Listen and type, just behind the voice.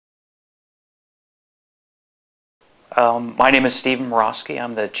My name is Stephen Murawski.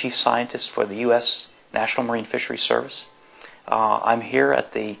 I'm the Chief Scientist for the U.S. National Marine Fisheries Service. I'm here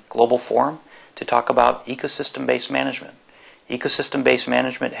at the Global Forum to talk about ecosystem-based management. Ecosystem-based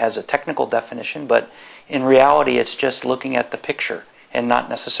management has a technical definition, but in reality it's just looking at the picture and not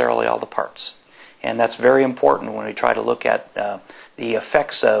necessarily all the parts. And that's very important when we try to look at the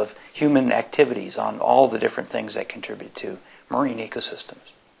effects of human activities on all the different things that contribute to marine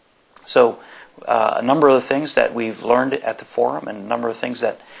ecosystems. So a number of the things that we've learned at the forum and a number of things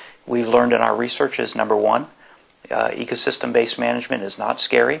that we've learned in our research is, number one, ecosystem-based management is not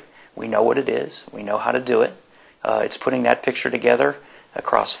scary. We know what it is. We know how to do it. It's putting that picture together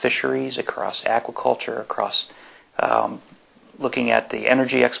across fisheries, across aquaculture, across looking at the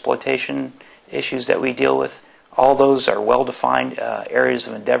energy exploitation issues that we deal with. All those are well-defined areas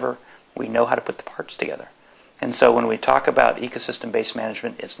of endeavor. We know how to put the parts together. And so when we talk about ecosystem-based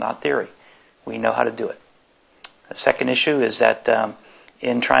management, it's not theory. We know how to do it. The second issue is that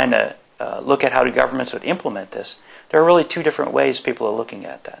in trying to look at how the governments would implement this, there are really two different ways people are looking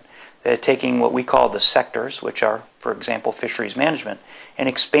at that. They're taking what we call the sectors, which are, for example, fisheries management, and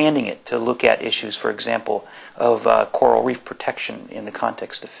expanding it to look at issues, for example, of coral reef protection in the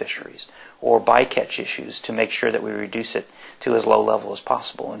context of fisheries, or bycatch issues to make sure that we reduce it to as low level as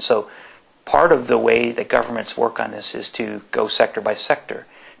possible. And so part of the way that governments work on this is to go sector by sector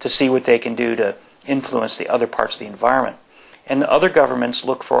to see what they can do to influence the other parts of the environment. And other governments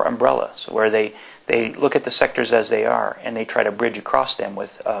look for umbrellas, where they look at the sectors as they are and they try to bridge across them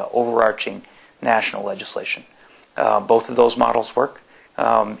with overarching national legislation. Both of those models work.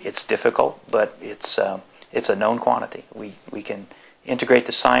 It's difficult, but it's a known quantity. We can integrate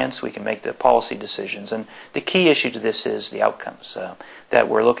the science, we can make the policy decisions, and the key issue to this is the outcomes. That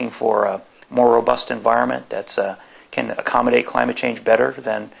we're looking for a more robust environment that can accommodate climate change better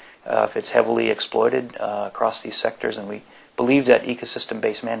than if it's heavily exploited across these sectors, and we believe that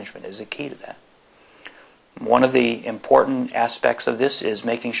ecosystem-based management is the key to that. One of the important aspects of this is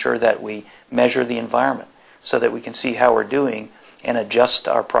making sure that we measure the environment so that we can see how we're doing and adjust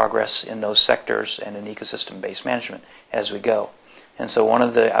our progress in those sectors and in ecosystem-based management as we go. And so one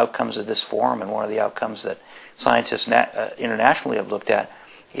of the outcomes of this forum and one of the outcomes that scientists internationally have looked at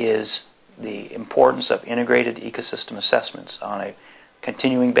is the importance of integrated ecosystem assessments on a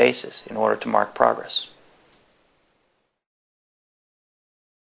continuing basis in order to mark progress.